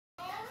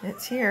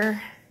It's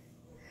here.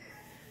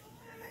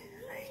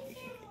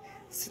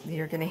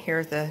 You're going to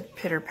hear the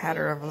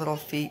pitter-patter of little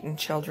feet and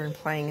children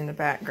playing in the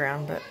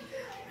background, but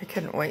I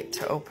couldn't wait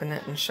to open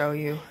it and show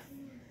you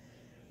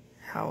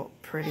how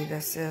pretty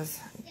this is.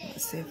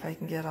 Let's see if I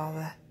can get all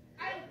the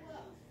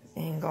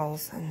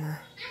angles and the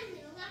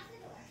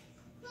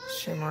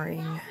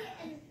shimmering.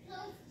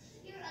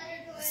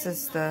 This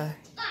is the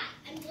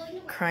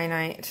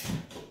Kirinite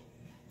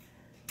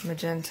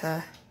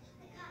Magenta.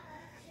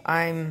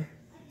 I'm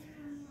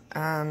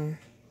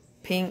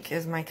pink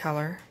is my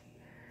color.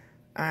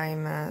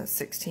 I'm a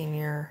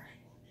 16-year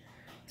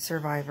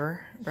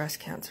survivor,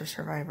 breast cancer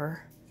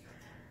survivor,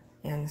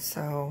 and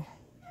so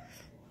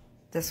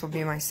this will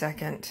be my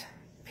second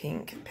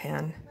pink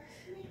pen.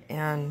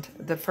 And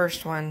the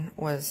first one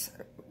was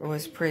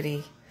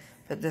pretty,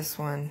 but this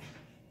one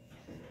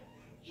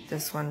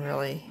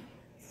really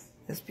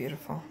is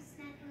beautiful.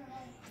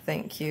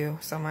 Thank you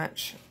so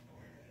much,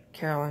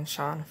 Carol and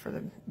Sean, for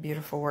the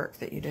beautiful work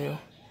that you do.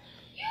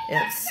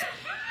 It's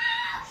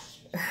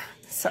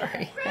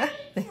sorry.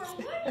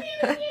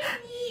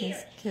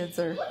 These kids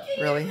are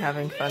really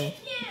having fun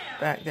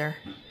back there.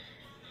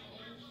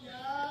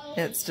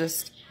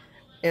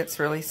 It's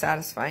really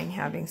satisfying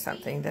having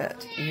something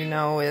that you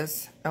know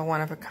is a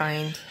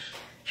one-of-a-kind,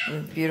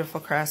 beautiful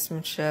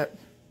craftsmanship.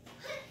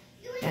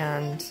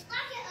 And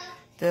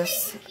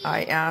this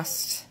I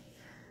asked,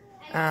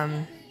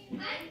 and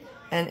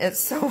it's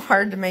so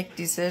hard to make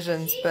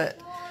decisions, but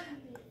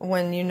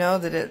when you know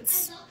that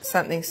it's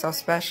something so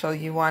special,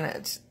 you want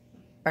it,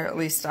 or at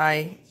least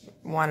I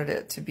wanted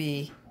it to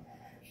be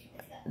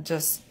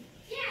just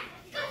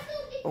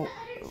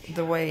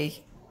the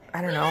way,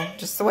 I don't know,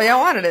 just the way I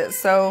wanted it.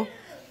 So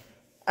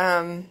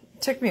it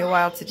took me a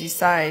while to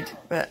decide,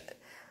 but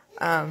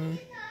I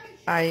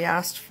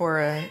asked for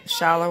a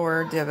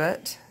shallower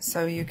divot,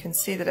 so you can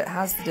see that it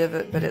has the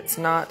divot, but it's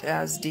not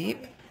as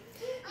deep.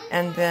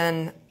 And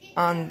then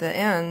on the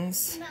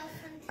ends,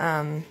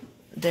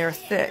 they're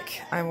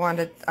thick.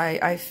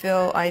 I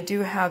feel I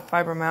do have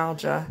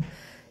fibromyalgia,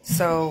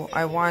 so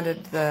I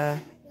wanted a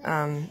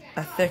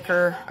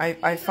thicker.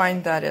 I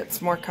find that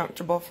it's more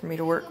comfortable for me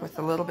to work with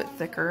a little bit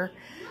thicker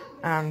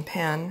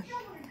pen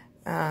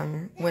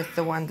with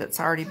the one that's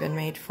already been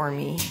made for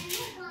me.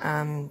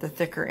 The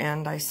thicker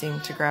end I seem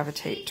to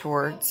gravitate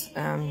towards.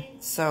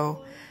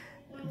 So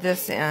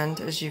this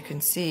end, as you can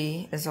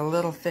see, is a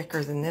little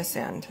thicker than this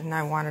end, and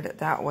I wanted it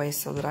that way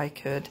so that I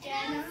could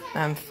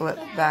flip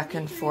back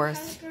and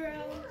forth,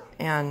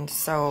 and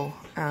so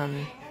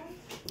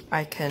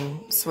I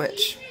can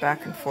switch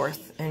back and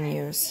forth and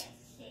use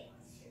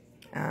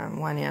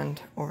one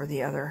end over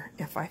the other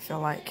if I feel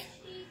like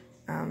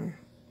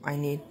I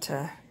need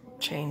to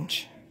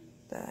change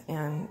the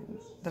end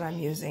that I'm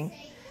using.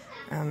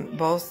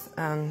 Both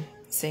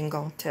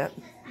single tip,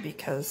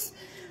 because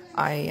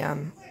I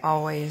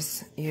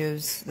always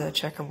use the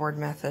checkerboard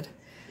method,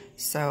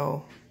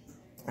 so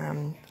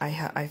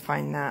I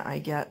find that I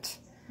get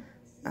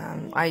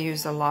I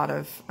use a lot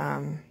of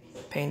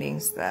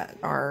paintings that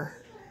are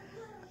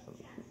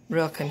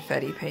real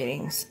confetti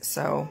paintings,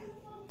 so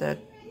the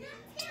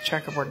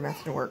checkerboard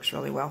method works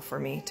really well for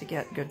me to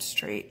get good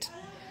straight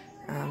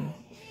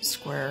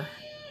square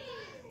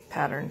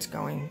patterns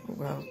going,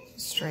 well,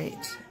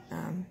 straight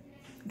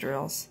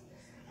drills.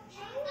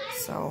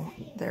 So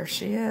there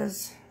she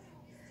is.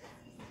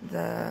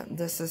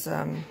 This is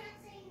the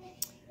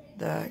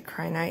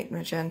Kirinite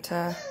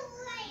Magenta.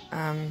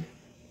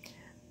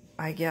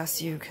 I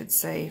guess you could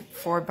say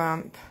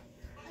 4-bump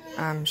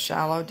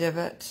shallow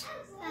divot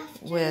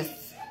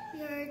with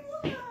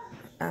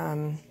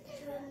a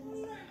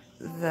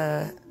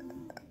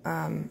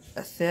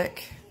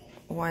thick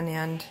one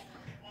end,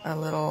 a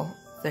little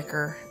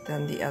thicker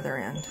than the other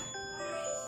end.